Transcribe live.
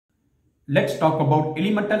Let's talk about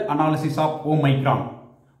elemental analysis of Omicron.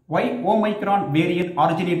 Why Omicron variant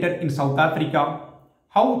originated in South Africa,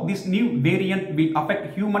 how this new variant will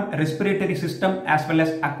affect human respiratory system as well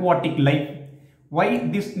as aquatic life, why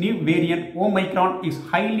this new variant Omicron is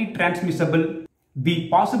highly transmissible, the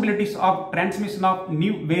possibilities of transmission of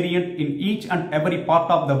new variant in each and every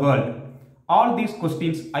part of the world. All these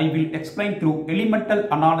questions I will explain through elemental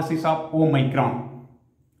analysis of Omicron.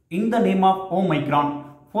 In the name of Omicron,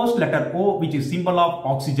 first letter O, which is symbol of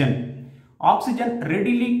oxygen. Oxygen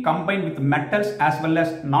readily combine with metals as well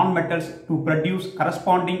as non-metals to produce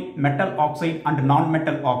corresponding metal oxide and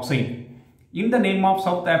non-metal oxide. In the name of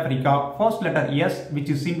South Africa, first letter S, which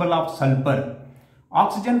is symbol of sulfur.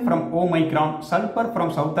 Oxygen from Omicron, sulfur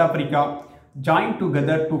from South Africa joined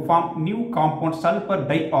together to form new compound sulfur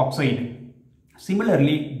dioxide.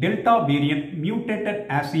 Similarly, Delta variant mutated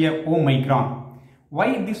as a Omicron.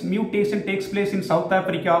 Why this mutation takes place in South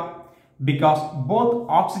Africa? Because both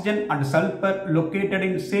oxygen and sulfur located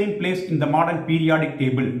in same place in the modern periodic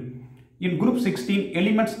table. In group 16,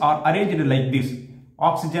 elements are arranged like this: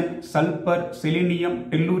 oxygen, sulfur, selenium,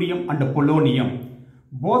 tellurium and polonium.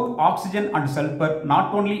 Both oxygen and sulfur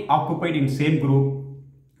not only occupied in same group,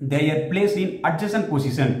 they are placed in adjacent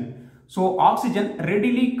position. So oxygen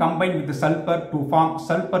readily combined with the sulfur to form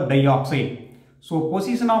sulfur dioxide. So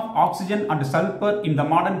position of oxygen and sulfur in the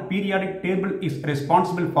modern periodic table is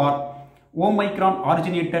responsible for Omicron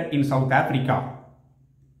originated in South Africa.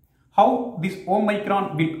 How this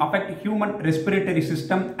Omicron will affect human respiratory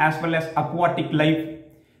system as well as aquatic life?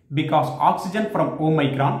 Because oxygen from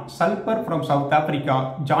Omicron, sulfur from South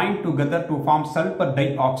Africa joined together to form sulfur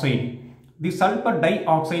dioxide. The sulfur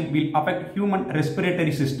dioxide will affect human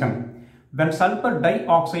respiratory system. When sulfur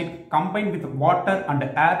dioxide combines with water and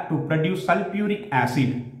air to produce sulfuric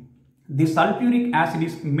acid. The sulfuric acid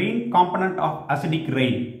is main component of acidic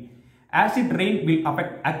rain. Acid rain will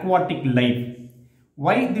affect aquatic life.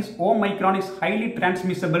 Why this Omicron is highly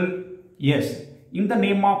transmissible? Yes, in the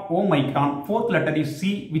name of Omicron, fourth letter is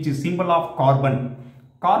C, which is symbol of carbon.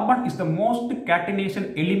 Carbon is the most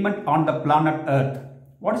catenation element on the planet Earth.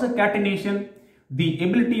 What is a catenation? The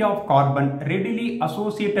ability of carbon readily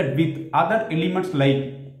associated with other elements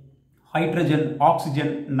like hydrogen,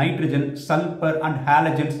 oxygen, nitrogen, sulfur and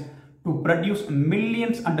halogens to produce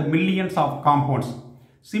millions and millions of compounds.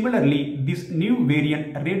 Similarly, this new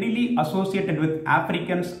variant readily associated with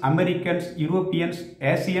Africans, Americans, Europeans,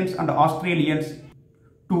 Asians and Australians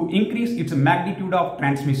to increase its magnitude of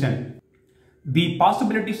transmission. The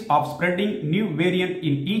possibilities of spreading new variant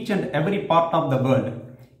in each and every part of the world.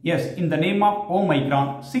 Yes, in the name of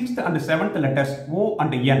Omicron, 6th and 7th letters O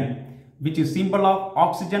and N, which is symbol of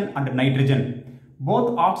oxygen and nitrogen.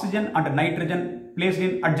 Both oxygen and nitrogen placed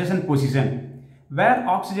in adjacent position. Where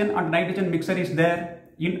oxygen and nitrogen mixture is there?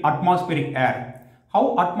 In atmospheric air.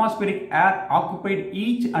 How atmospheric air occupied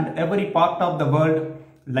each and every part of the world?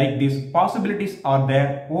 Like this, possibilities are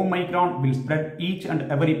there. Omicron will spread each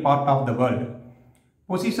and every part of the world.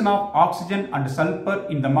 Position of oxygen and sulfur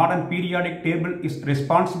in the modern periodic table is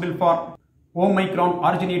responsible for Omicron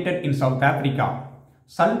originated in South Africa.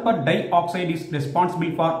 Sulfur dioxide is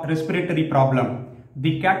responsible for respiratory problem.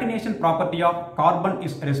 The catenation property of carbon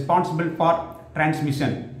is responsible for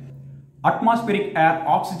transmission. Atmospheric air,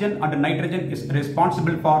 oxygen and nitrogen is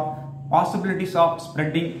responsible for possibilities of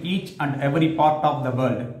spreading each and every part of the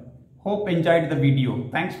world. Hope enjoyed the video.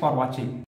 Thanks for watching.